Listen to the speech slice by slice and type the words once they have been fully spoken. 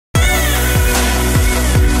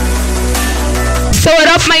So what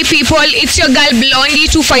up, my people? It's your girl Blondie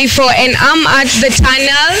 254 and I'm at the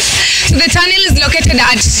tunnel. So the tunnel is located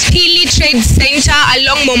at Hilly Trade Center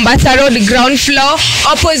along Mombasa Road, ground floor,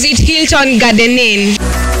 opposite Hilton Garden Inn.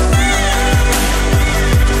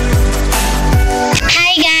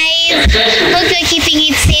 Hi guys, hope you're keeping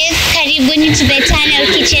it safe. Karibuni to the Tunnel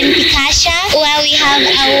Kitchen Pikasha, where we have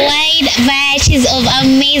a wide varieties of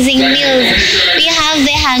amazing meals. We have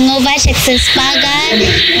the Hangover Texas burger,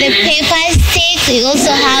 the pepper steak, we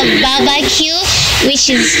also have barbecue, which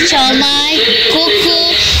is choma, kuku,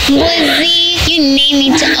 mbuzi, you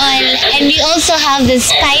name it all. And we also have the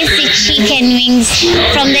spicy chicken wings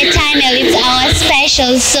from the tunnel. It's our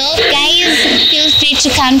special. So guys, feel free to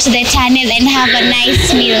come to the tunnel and have a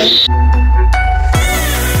nice meal.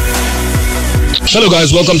 Hello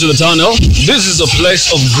guys, welcome to the tunnel. This is a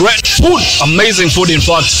place of great food, amazing food in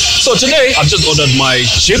fact. So today I've just ordered my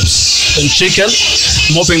chips and chicken.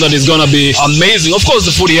 I'm hoping that it's gonna be amazing. Of course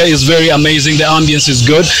the food here is very amazing, the ambience is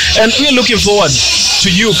good, and we're looking forward to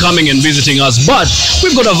you coming and visiting us. But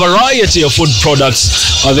we've got a variety of food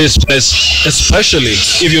products at this place, especially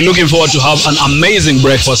if you're looking forward to have an amazing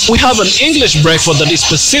breakfast. We have an English breakfast that is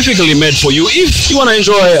specifically made for you. If you want to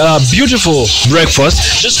enjoy a beautiful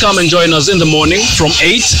breakfast, just come and join us in the morning. From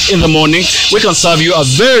 8 in the morning, we can serve you a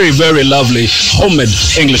very, very lovely homemade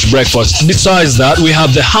English breakfast. Besides that, we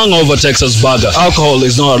have the Hangover Texas burger. Alcohol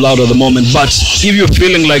is not allowed at the moment, but if you're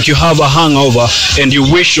feeling like you have a hangover and you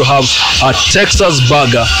wish to have a Texas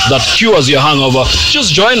burger that cures your hangover,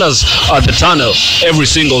 just join us at the tunnel every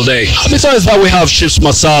single day. Besides that, we have chips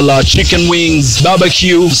masala, chicken wings,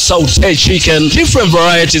 barbecue, sauté chicken, different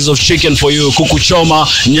varieties of chicken for you, kuku choma,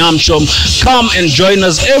 nyam chom. Come and join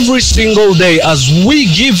us every single day as we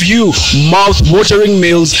give you mouth-watering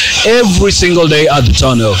meals every single day at the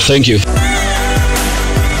tunnel. Thank you.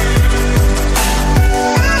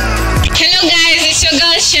 Hello guys, it's your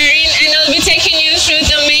girl Sherin and I'll be taking you through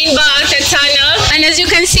the main bar at the tunnel. And as you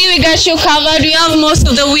can see, we got you covered. We have most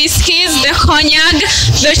of the whiskeys, the cognac,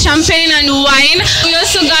 the champagne and wine. We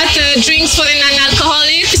also got the drinks for the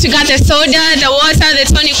non-alcoholics. We got the soda, the water, the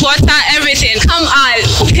tonic water, everything. Come on.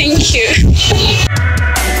 Thank you.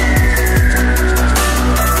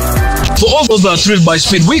 For all those that are thrilled by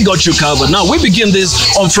speed, we got you covered. Now, we begin this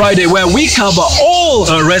on Friday where we cover all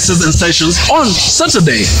races and sessions. On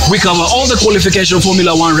Saturday, we cover all the qualification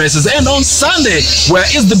Formula 1 races. And on Sunday, where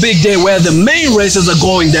is the big day where the main races are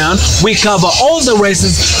going down, we cover all the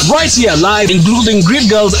races right here live, including great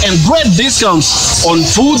girls and great discounts on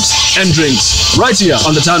foods and drinks right here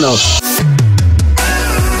on the tunnel.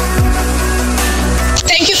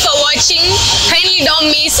 Thank you for watching. Kindly don't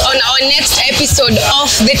miss on our next episode of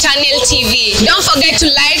the Tunnel TV. Don't forget to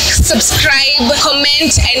like, subscribe,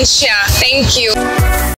 comment and share. Thank you.